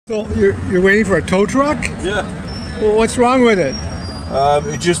So you're waiting for a tow truck? Yeah. Well, what's wrong with it?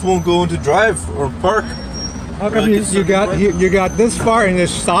 It just won't go into drive or park. How come you got this far and it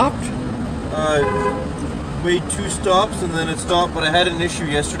stopped? Made 2 stops and then it stopped, but I had an issue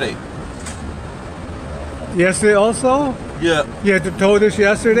yesterday. Yesterday also? Yeah. You had to tow this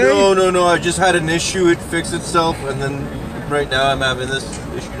yesterday? No. I just had an issue. It fixed itself, and then right now I'm having this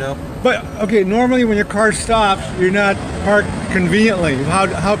issue now. But okay, normally when your car stops, you're not parked conveniently.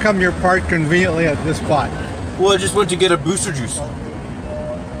 How come you're parked conveniently at this spot? Well, I just went to get a booster juice.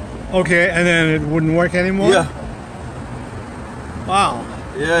 Okay, and then it wouldn't work anymore? Yeah. Wow.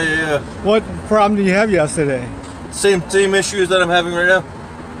 Yeah. What problem did you have yesterday? Same issues that I'm having right now.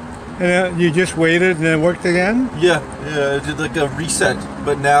 And then you just waited and then it worked again? Yeah, I did like a reset.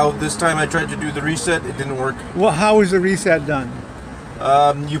 But now, this time I tried to do the reset, it didn't work. Well, how was the reset done?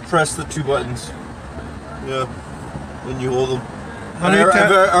 You press the 2 buttons. Yeah, and you hold them.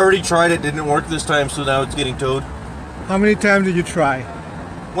 I've already tried it, didn't work this time, so now it's getting towed. How many times did you try?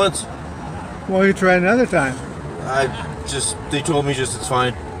 Once. Well, you tried another time. They told me it's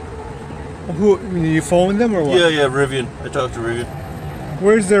fine. Who, you phoned them or what? Yeah, Rivian. I talked to Rivian.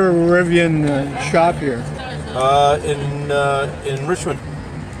 Where's the Rivian shop here? In Richmond.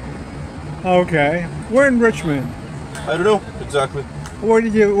 Okay. Where in Richmond? I don't know exactly. Where'd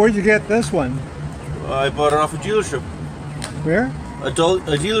you get this one? I bought it off a dealership. Where? A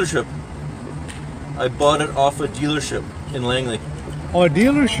dealership. I bought it off a dealership in Langley. Oh, a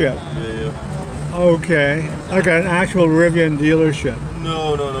dealership? Yeah. Okay. Like an actual Rivian dealership?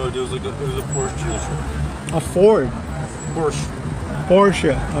 No. It was a Porsche dealership. A Ford? Porsche.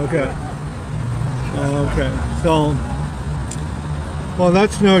 Okay. So, well,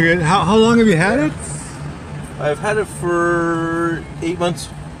 that's no good. How long have you had it? I've had it for 8 months.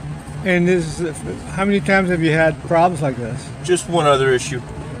 And how many times have you had problems like this? Just one other issue.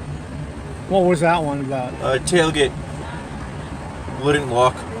 What was that one about? Tailgate wouldn't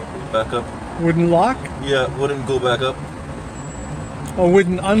lock back up. Wouldn't lock? Yeah, wouldn't go back up. Or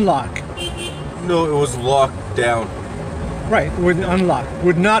wouldn't unlock? No, it was locked down. Right, wouldn't unlock.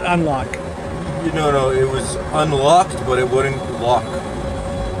 Would not unlock. No, it was unlocked, but it wouldn't lock.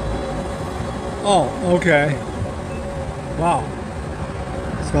 Oh, okay. Wow.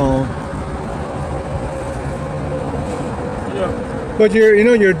 So. Yeah. But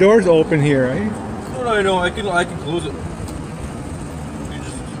your door's open here, right? No, I know. I can close it. You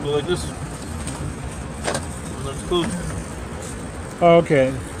just go like this. And that's closed.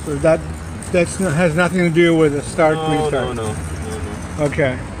 Okay. So that has nothing to do with the start restart. No.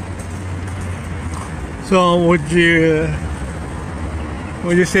 Okay. So would you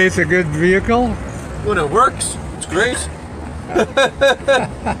say it's a good vehicle? When it works, it's great.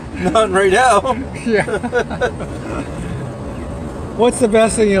 Not right now. Yeah. What's the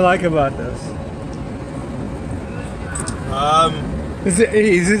best thing you like about this? Is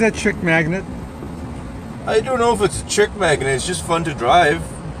it a chick magnet? I don't know if it's a chick magnet. It's just fun to drive,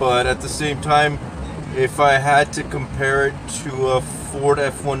 but at the same time, if I had to compare it to a Ford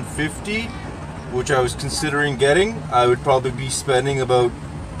F-150, which I was considering getting, I would probably be spending about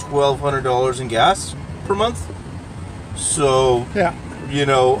 $1,200 in gas per month. So, yeah,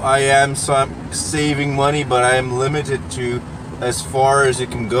 I am saving money, but I am limited to as far as it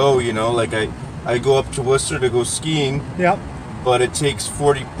can go. Like I go up to Worcester to go skiing. Yep. But it takes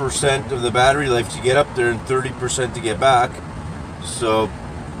 40% of the battery life to get up there and 30% to get back. So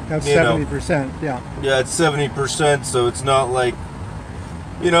that's 70%. Yeah. Yeah, it's 70%. So it's not like,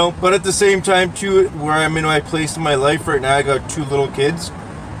 But at the same time, too, where I'm in my place in my life right now, I got 2 little kids.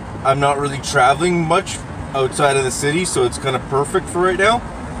 I'm not really traveling much outside of the city, so it's kind of perfect for right now.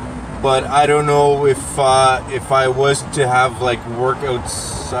 But I don't know if I was to have like work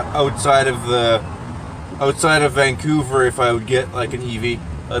outside of Vancouver, if I would get like an EV.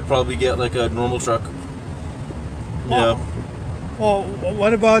 I'd probably get like a normal truck. Yeah. Well,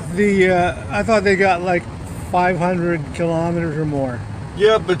 what about I thought they got like 500 kilometers or more.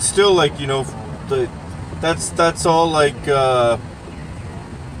 Yeah, but still, like, that's all like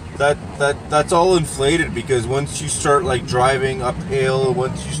that's all inflated, because once you start like driving uphill,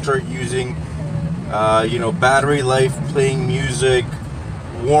 once you start using battery life, playing music,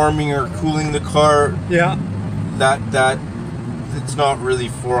 warming or cooling the car, yeah, that it's not really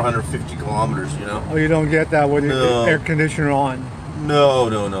 450 kilometers. Oh, you don't get that with the air conditioner on? No,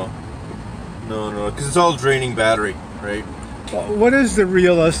 because it's all draining battery, right? What is the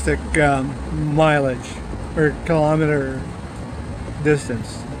realistic mileage or kilometer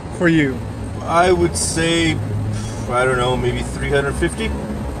distance for you? I would say, I don't know, maybe 350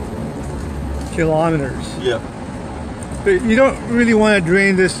 kilometers. Yeah. But you don't really want to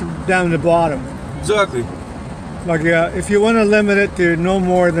drain this down the bottom. Exactly. Like if you want to limit it to no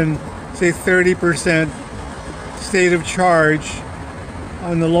more than say 30% state of charge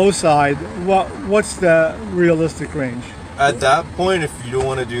on the low side, what's the realistic range? At that point, if you don't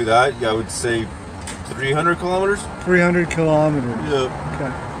want to do that, I would say 300 kilometers. 300 kilometers. Yeah.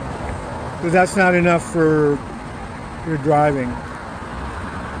 Okay. But that's not enough for your driving.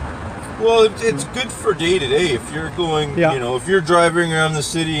 Well, it's good for day to day. If you're going, Yeah. you know, if you're driving around the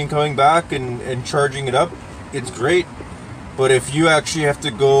city and coming back and charging it up, it's great. But if you actually have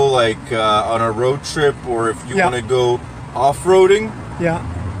to go like on a road trip, or if you Yeah. want to go off-roading, Yeah.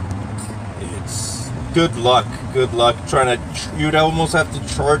 it's good luck. Good luck trying to. You'd almost have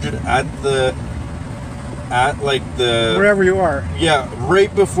to charge it at like the Wherever you are. yeah,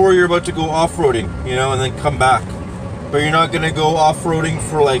 right before you're about to go off-roading, you know, and then come back. But you're not gonna go off-roading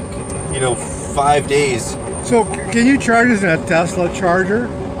for like, you know, 5 days. So can you charge this in a Tesla charger?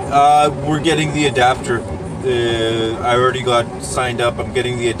 We're getting the adapter. I already got signed up. I'm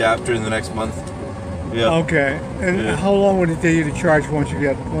getting the adapter in the next month. Yeah. Okay. And Yeah. how long would it take you to charge once you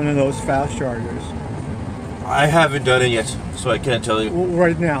get one of those fast chargers? I haven't done it yet, so I can't tell you.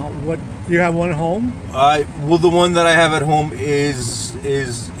 Right now, what you have one at home? Well, the one that I have at home is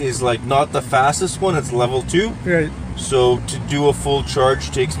like not the fastest one. It's level 2. Right. So to do a full charge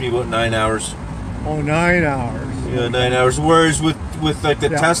takes me about 9 hours. Oh, 9 hours. Yeah, 9 hours. Whereas with like the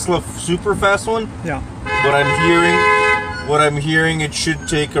Yeah. Tesla super fast one, Yeah. what I'm hearing, it should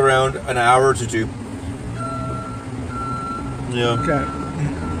take around an hour to do. Yeah. Okay.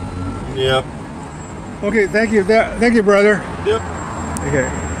 Yep. Okay. Thank you. Thank you, brother. Yep. Okay.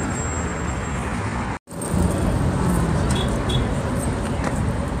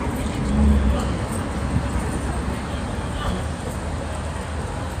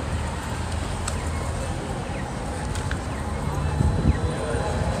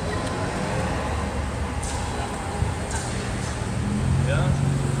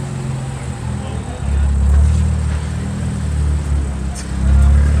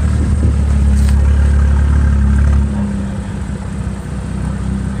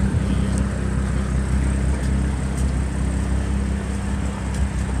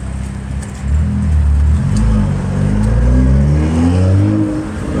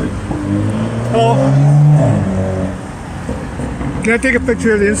 Hello. Can I take a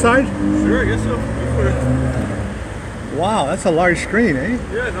picture of the inside? Sure, I guess so. Go for it. Wow, that's a large screen, eh?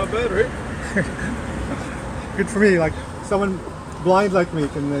 Yeah, not bad, right? Good for me. Like someone blind like me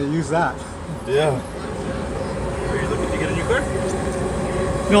can use that. Yeah. Are you looking to get a new car?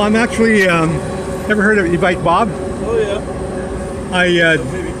 No, I'm actually never heard of e-bike Bob. Oh yeah.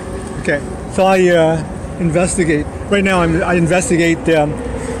 Maybe. Okay, so I investigate right now. I investigate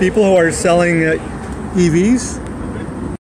people who are selling EVs